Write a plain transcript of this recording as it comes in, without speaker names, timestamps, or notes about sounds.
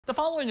The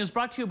following is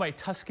brought to you by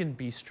Tuscan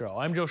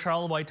Bistro. I'm Joe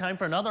Charlevoix. Time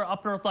for another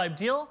Up North Live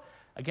deal,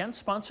 again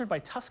sponsored by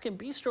Tuscan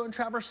Bistro in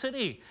Traverse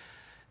City.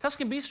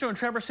 Tuscan Bistro in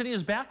Traverse City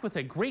is back with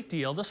a great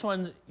deal. This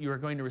one, you are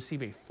going to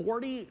receive a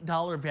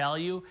 $40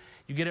 value.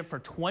 You get it for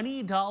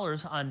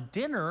 $20 on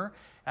dinner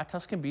at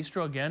Tuscan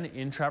Bistro, again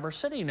in Traverse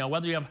City. Now,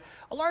 whether you have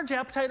a large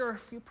appetite or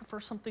if you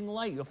prefer something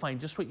light, you'll find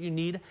just what you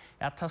need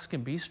at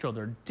Tuscan Bistro.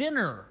 Their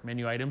dinner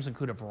menu items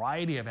include a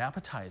variety of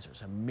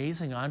appetizers,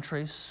 amazing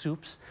entrees,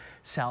 soups,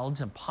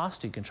 salads, and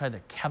pasta. You can try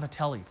the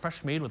cavatelli,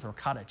 fresh made with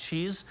ricotta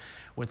cheese,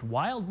 with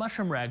wild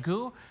mushroom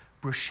ragu,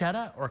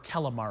 bruschetta or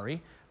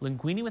calamari,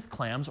 linguine with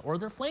clams, or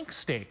their flank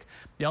steak.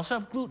 They also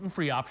have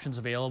gluten-free options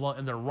available,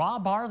 and their raw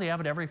bar, they have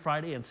it every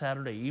Friday and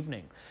Saturday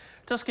evening.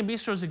 Tuscan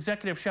Bistro's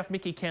executive chef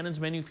Mickey Cannon's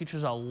menu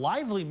features a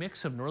lively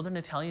mix of northern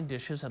Italian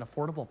dishes at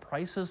affordable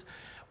prices,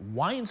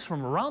 wines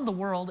from around the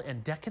world,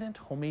 and decadent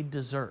homemade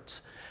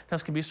desserts.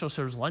 Tuscan Bistro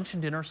serves lunch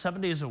and dinner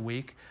 7 days a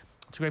week.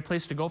 It's a great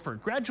place to go for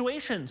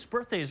graduations,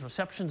 birthdays,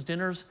 receptions,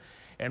 dinners,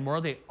 and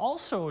more. They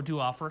also do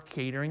offer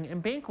catering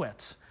and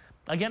banquets.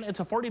 Again, it's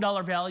a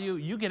 $40 value.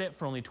 You get it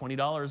for only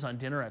 $20 on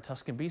dinner at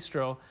Tuscan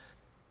Bistro,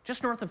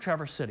 just north of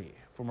Traverse City.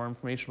 For more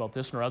information about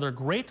this and our other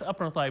great Up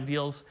North Live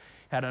deals,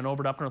 head on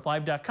over to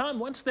upnorthlive.com.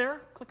 Once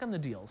there, click on the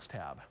Deals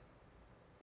tab.